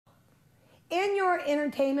In your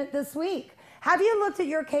entertainment this week, have you looked at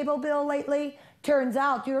your cable bill lately? Turns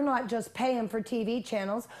out you're not just paying for TV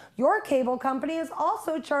channels. Your cable company is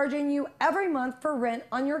also charging you every month for rent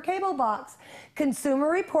on your cable box. Consumer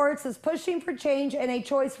Reports is pushing for change and a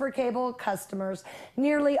choice for cable customers.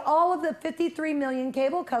 Nearly all of the 53 million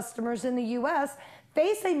cable customers in the U.S.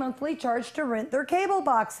 face a monthly charge to rent their cable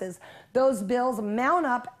boxes. Those bills mount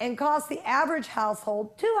up and cost the average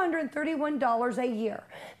household $231 a year.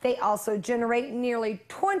 They also generate nearly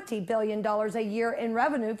 $20 billion a year in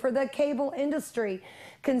revenue for the cable industry.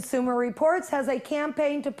 Consumer Reports has a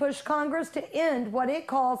campaign to push Congress to end what it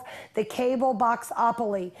calls the cable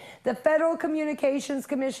boxopoly. The Federal Communications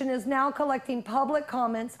Commission is now collecting public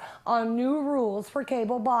comments on new rules for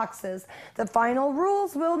cable boxes. The final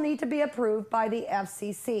rules will need to be approved by the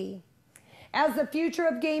FCC. As the future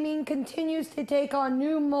of gaming continues to take on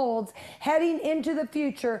new molds heading into the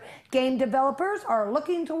future, game developers are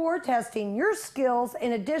looking toward testing your skills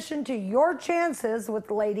in addition to your chances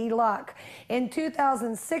with Lady Luck. In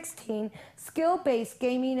 2016, skill-based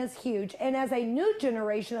gaming is huge, and as a new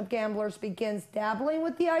generation of gamblers begins dabbling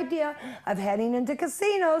with the idea of heading into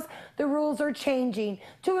casinos, the rules are changing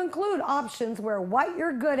to include options where what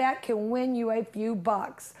you're good at can win you a few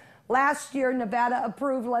bucks. Last year, Nevada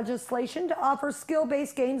approved legislation to offer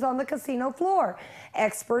skill-based games on the casino floor.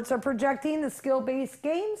 Experts are projecting the skill-based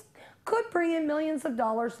games could bring in millions of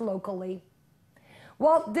dollars locally.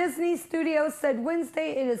 Walt Disney Studios said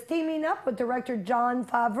Wednesday it is teaming up with director Jon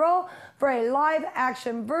Favreau for a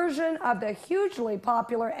live-action version of the hugely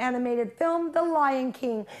popular animated film The Lion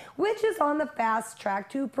King, which is on the fast track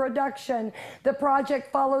to production. The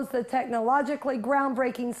project follows the technologically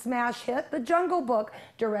groundbreaking smash hit The Jungle Book,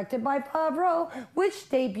 directed by Favreau, which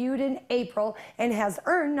debuted in April and has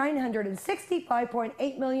earned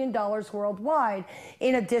 $965.8 million worldwide.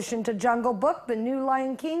 In addition to Jungle Book, the new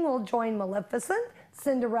Lion King will join Maleficent,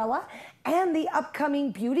 Cinderella, and the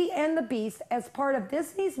upcoming Beauty and the Beast as part of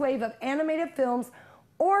Disney's wave of animated films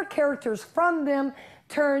or characters from them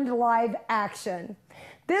turned live action.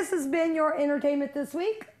 This has been your Entertainment This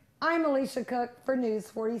Week. I'm Alicia Cook for News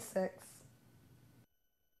 46.